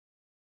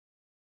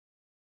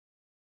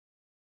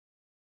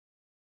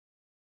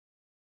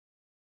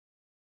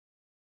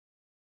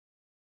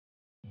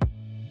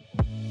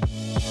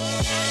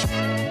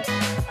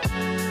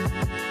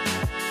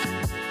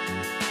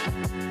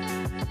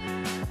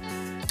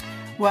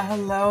Well,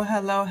 hello,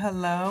 hello,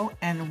 hello,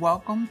 and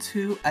welcome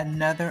to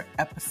another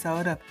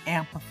episode of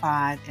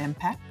Amplified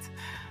Impact.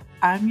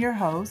 I'm your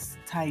host,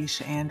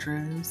 Taisha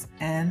Andrews,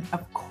 and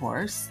of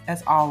course,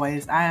 as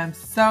always, I am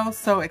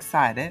so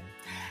excited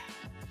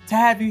to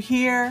have you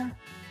here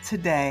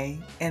today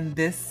in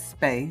this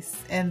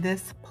space, in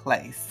this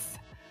place.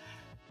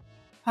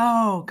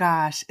 Oh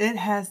gosh, it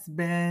has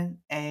been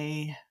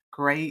a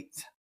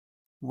great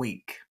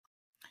week.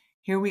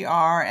 Here we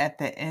are at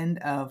the end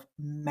of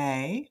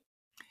May.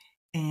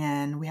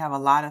 And we have a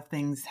lot of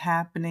things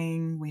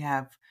happening. We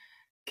have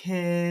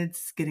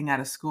kids getting out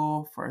of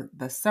school for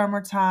the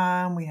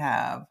summertime. We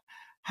have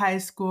high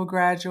school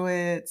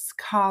graduates,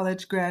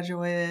 college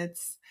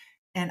graduates,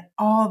 and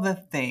all the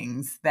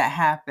things that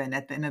happen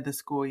at the end of the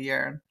school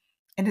year.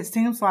 And it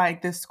seems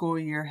like this school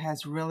year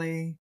has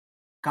really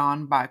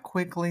gone by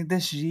quickly.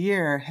 This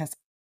year has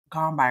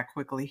gone by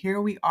quickly. Here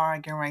we are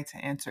getting ready to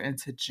enter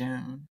into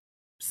June.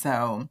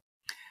 So,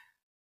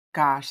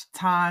 gosh,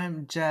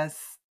 time just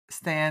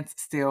stands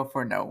still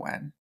for no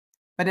one.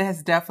 But it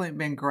has definitely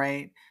been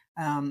great.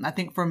 I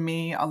think for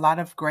me, a lot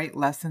of great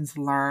lessons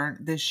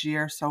learned this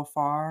year so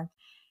far.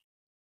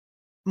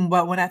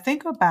 But when I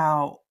think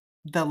about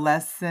the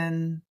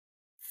lesson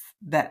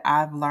that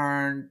I've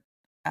learned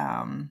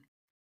um,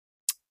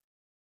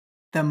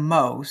 the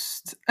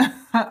most,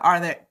 or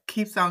that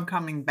keeps on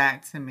coming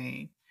back to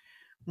me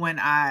when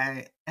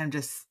I am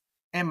just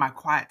in my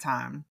quiet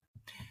time,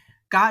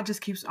 God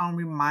just keeps on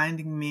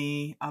reminding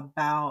me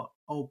about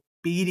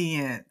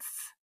obedience,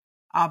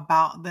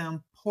 about the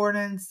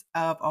importance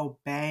of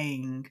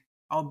obeying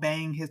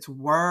His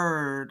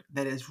word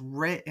that is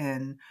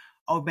written,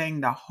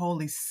 obeying the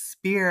Holy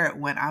Spirit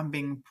when I'm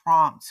being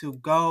prompted to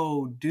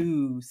go,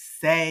 do,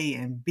 say,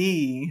 and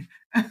be.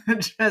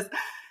 just,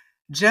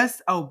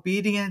 just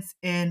obedience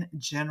in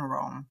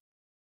general.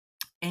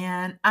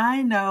 And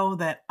I know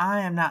that I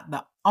am not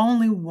the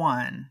only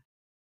one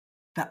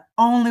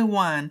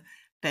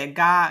that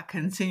God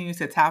continues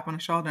to tap on the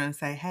shoulder and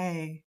say,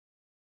 hey,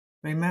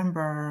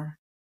 remember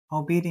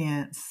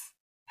obedience.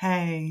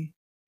 Hey,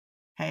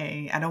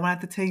 I don't want to have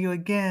to tell you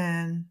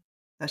again.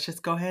 Let's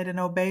just go ahead and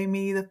obey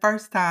me the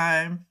first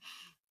time.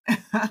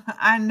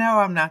 I know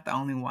I'm not the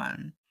only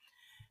one.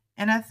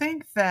 And I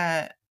think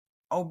that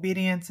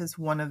obedience is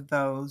one of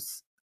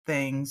those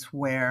things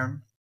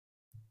where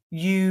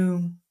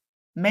you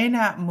may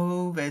not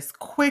move as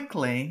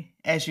quickly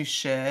as you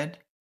should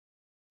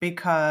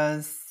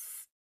because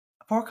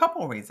for a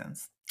couple of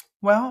reasons.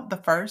 Well, the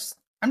first,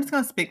 I'm just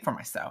going to speak for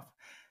myself.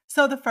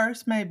 So the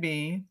first may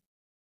be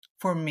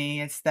for me,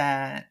 it's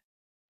that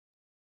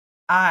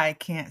I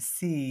can't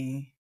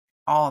see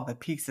all the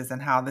pieces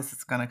and how this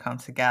is going to come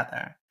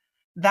together.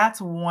 That's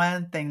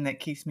one thing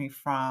that keeps me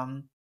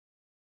from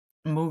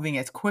moving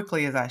as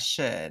quickly as I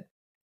should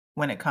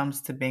when it comes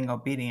to being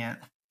obedient.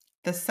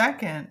 The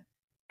second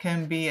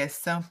can be as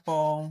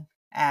simple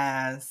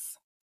as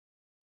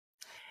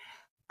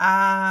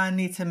I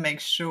need to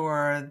make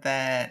sure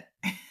that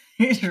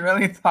he's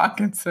really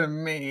talking to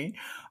me.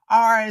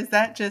 Or is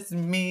that just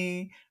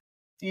me,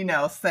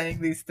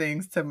 saying these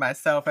things to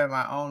myself in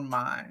my own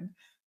mind?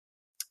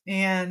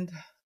 And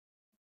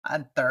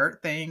a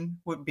third thing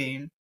would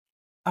be,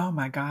 oh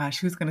my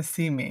gosh, who's going to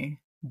see me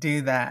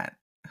do that?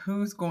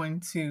 Who's going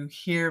to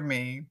hear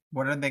me?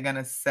 What are they going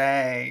to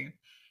say?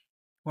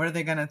 What are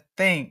they going to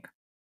think?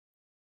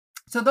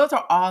 So those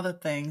are all the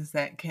things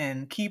that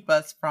can keep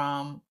us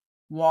from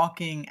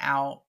walking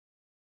out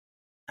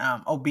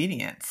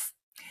obedience.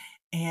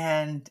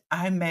 And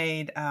I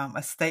made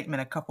a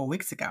statement a couple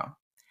weeks ago.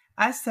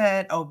 I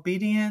said,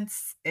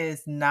 obedience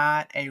is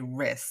not a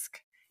risk.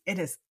 It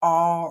is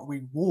all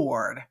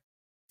reward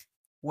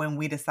when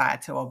we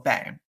decide to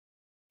obey.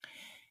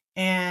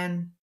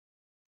 And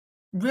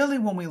really,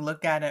 when we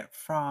look at it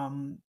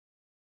from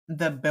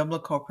the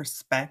biblical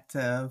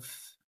perspective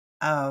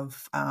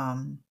of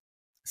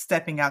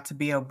stepping out to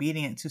be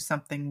obedient to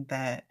something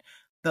that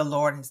the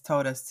Lord has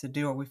told us to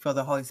do, or we feel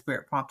the Holy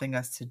Spirit prompting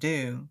us to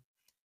do,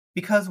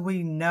 because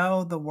we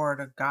know the Word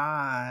of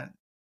God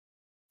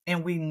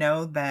and we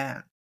know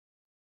that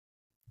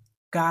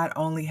God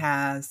only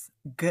has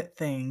good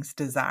things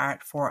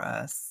desired for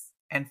us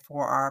and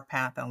for our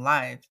path in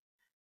life.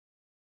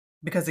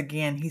 Because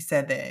again, He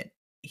said that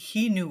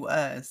He knew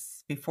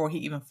us before He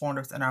even formed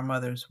us in our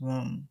mother's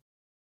womb.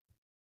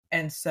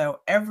 And so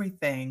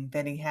everything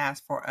that He has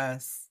for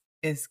us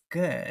is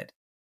good.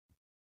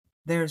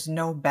 There's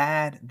no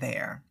bad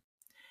there.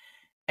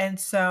 And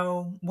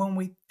so when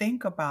we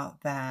think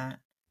about that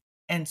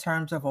in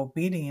terms of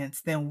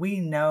obedience, then we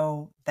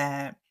know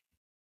that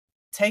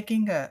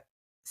taking a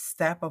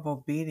step of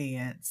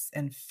obedience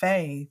and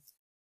faith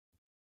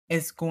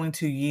is going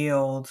to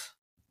yield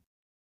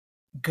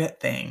good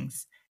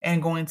things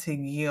and going to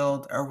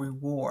yield a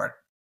reward.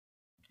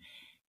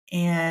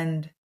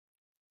 And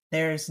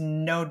there's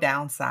no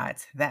downside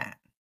to that.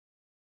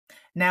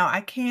 Now,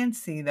 I can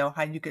see, though,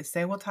 how you could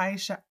say, well,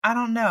 Taisha, I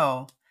don't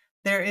know.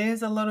 There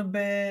is a little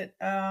bit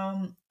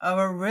of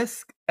a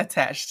risk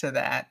attached to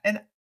that.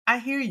 And I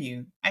hear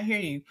you.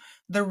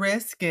 The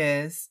risk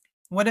is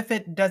What if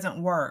it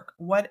doesn't work?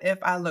 What if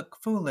I look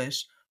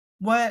foolish?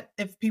 What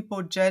if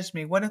people judge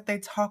me? What if they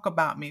talk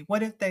about me?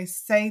 What if they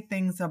say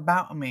things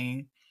about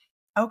me?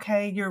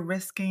 Okay, you're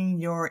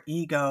risking your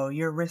ego,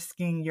 you're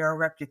risking your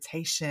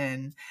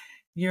reputation,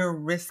 you're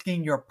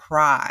risking your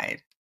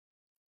pride.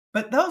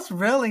 But those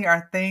really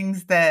are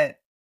things that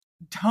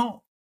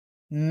don't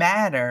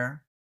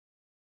matter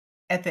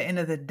at the end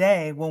of the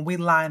day when we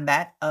line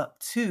that up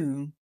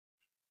to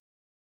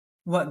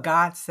what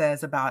God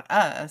says about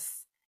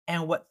us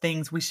and what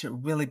things we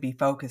should really be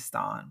focused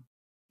on.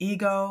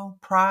 Ego,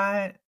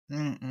 pride,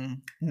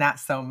 not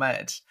so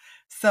much.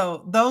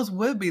 So those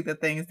would be the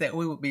things that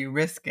we would be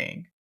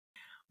risking.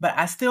 But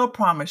I still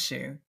promise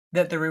you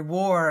that the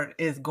reward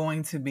is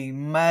going to be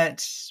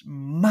much,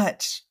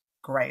 much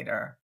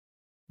greater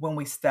when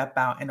we step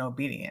out in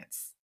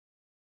obedience.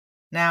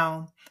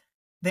 Now,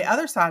 the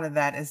other side of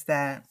that is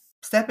that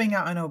stepping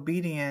out in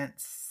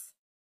obedience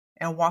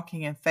and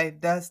walking in faith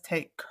does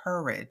take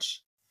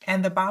courage.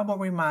 And the Bible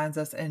reminds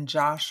us in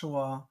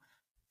Joshua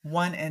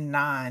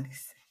 1:9,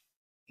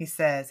 he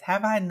says,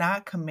 "Have I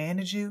not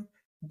commanded you?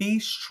 Be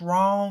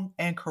strong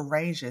and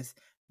courageous.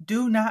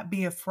 Do not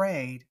be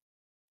afraid.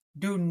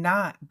 Do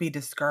not be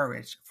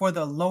discouraged, for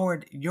the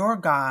Lord your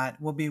God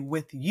will be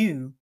with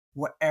you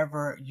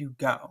wherever you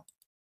go."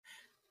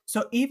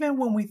 So even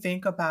when we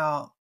think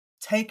about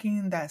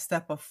taking that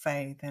step of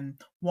faith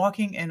and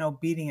walking in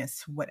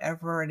obedience to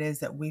whatever it is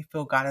that we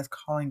feel God is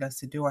calling us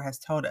to do or has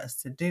told us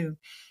to do,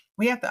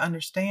 we have to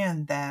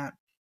understand that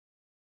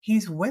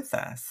He's with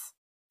us.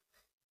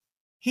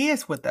 He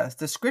is with us.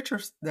 The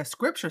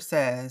scripture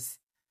says,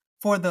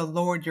 "For the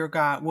Lord your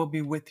God will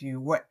be with you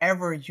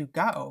wherever you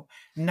go."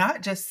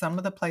 Not just some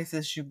of the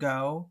places you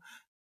go,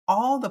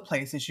 all the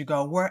places you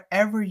go,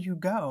 wherever you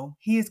go,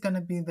 He is going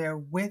to be there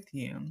with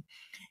you.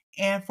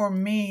 And for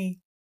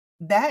me,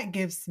 that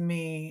gives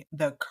me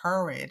the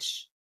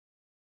courage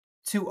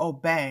to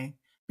obey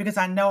because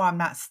I know I'm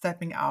not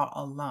stepping out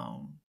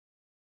alone.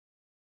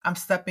 I'm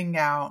stepping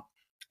out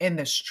in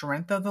the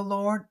strength of the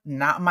Lord,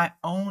 not my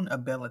own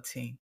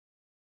ability,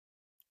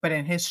 but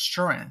in His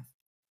strength.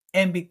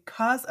 And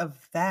because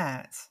of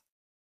that,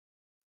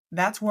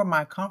 that's where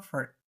my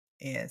comfort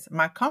is.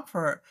 My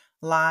comfort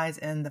lies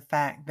in the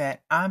fact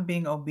that I'm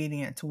being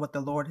obedient to what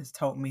the Lord has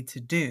told me to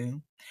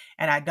do,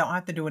 and I don't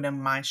have to do it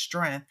in my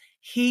strength.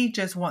 He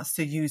just wants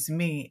to use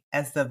me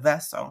as the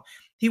vessel.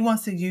 He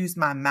wants to use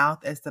my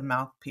mouth as the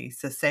mouthpiece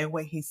to say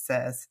what He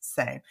says,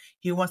 say.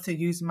 He wants to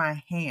use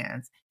my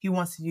hands. He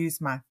wants to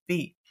use my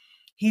feet.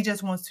 He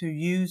just wants to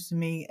use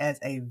me as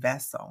a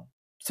vessel.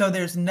 So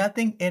there's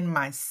nothing in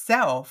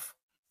myself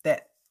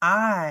that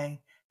I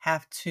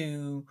have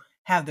to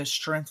have the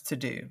strength to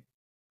do.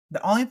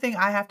 The only thing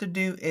I have to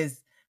do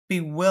is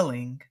be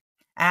willing.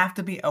 I have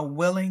to be a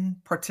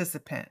willing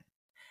participant.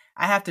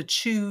 I have to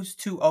choose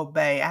to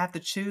obey. I have to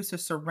choose to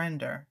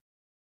surrender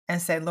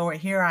and say, "Lord,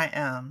 here I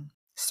am,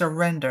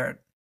 surrendered,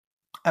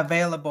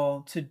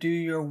 available to do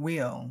your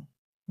will."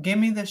 Give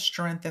me the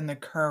strength and the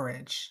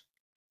courage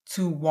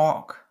to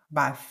walk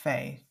by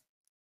faith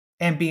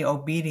and be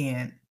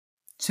obedient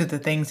to the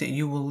things that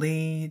you will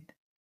lead,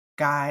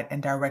 guide,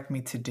 and direct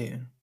me to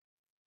do.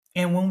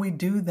 And when we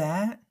do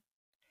that,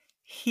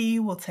 He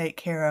will take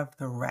care of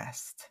the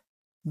rest.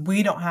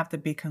 We don't have to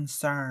be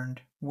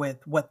concerned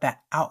with what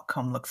that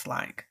outcome looks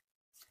like.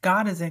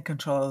 God is in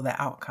control of the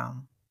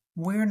outcome.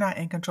 We're not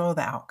in control of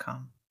the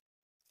outcome.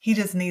 He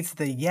just needs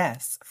the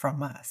yes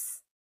from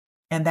us.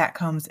 And that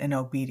comes in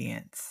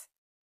obedience.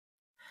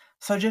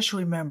 So just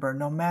remember,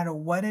 no matter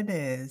what it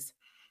is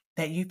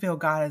that you feel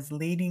God is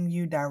leading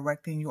you,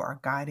 directing you, or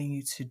guiding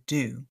you to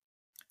do,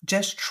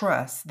 just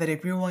trust that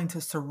if you're willing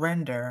to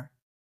surrender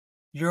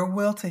your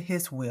will to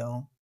His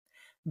will,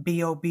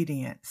 be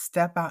obedient,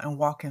 step out and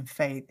walk in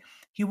faith,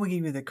 He will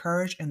give you the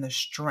courage and the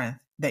strength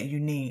that you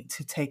need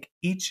to take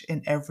each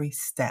and every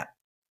step.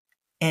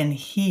 And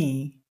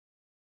He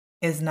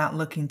is not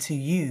looking to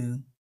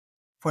you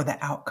for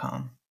the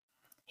outcome.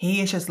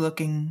 He is just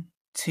looking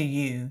to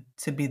you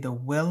to be the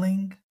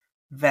willing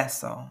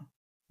vessel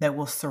that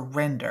will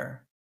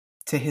surrender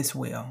to His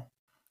will.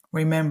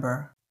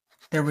 Remember,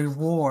 the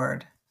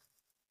reward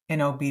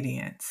in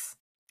obedience.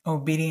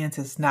 Obedience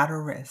is not a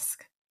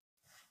risk.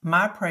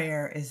 My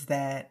prayer is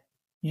that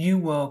you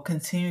will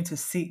continue to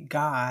seek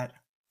God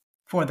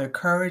for the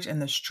courage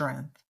and the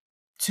strength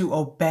to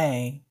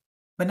obey,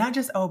 but not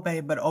just obey,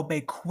 but obey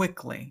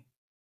quickly,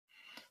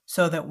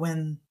 so that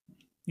when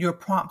you're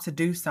prompted to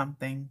do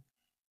something,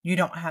 you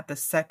don't have to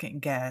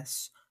second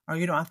guess or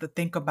you don't have to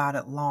think about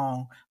it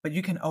long, but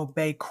you can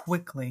obey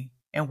quickly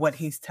in what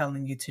He's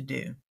telling you to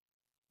do.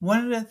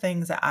 One of the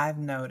things that I've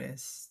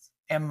noticed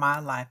in my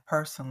life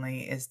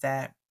personally is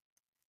that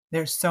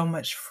there's so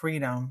much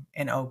freedom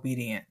in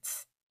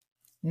obedience.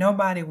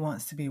 Nobody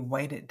wants to be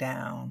weighted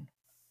down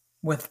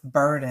with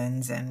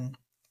burdens and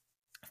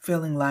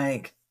feeling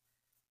like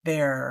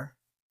they're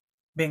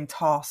being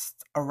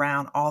tossed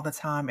around all the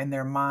time in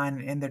their mind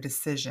and in their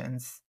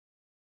decisions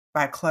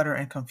by clutter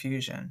and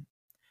confusion.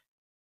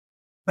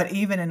 But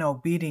even in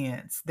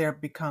obedience, there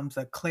becomes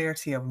a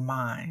clarity of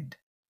mind.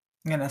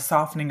 and a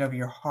softening of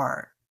your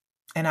heart.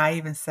 And I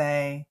even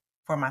say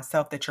for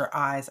myself that your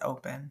eyes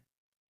open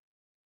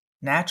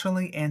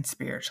naturally and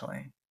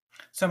spiritually.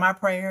 So my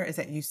prayer is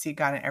that you seek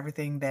God in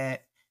everything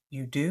that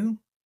you do.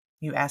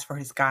 You ask for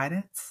his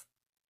guidance.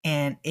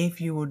 And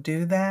if you will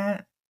do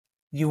that,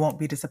 you won't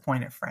be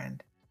disappointed,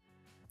 friend.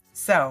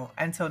 So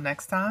until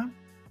next time,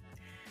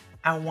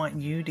 I want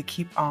you to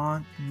keep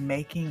on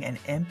making an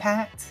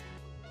impact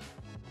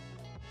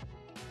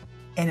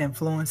and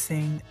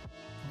influencing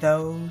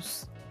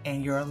those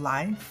in your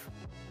life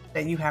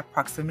that you have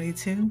proximity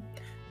to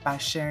by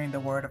sharing the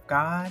word of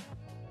God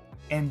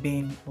and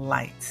being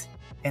light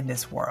in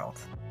this world.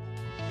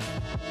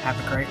 Have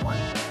a great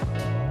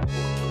one.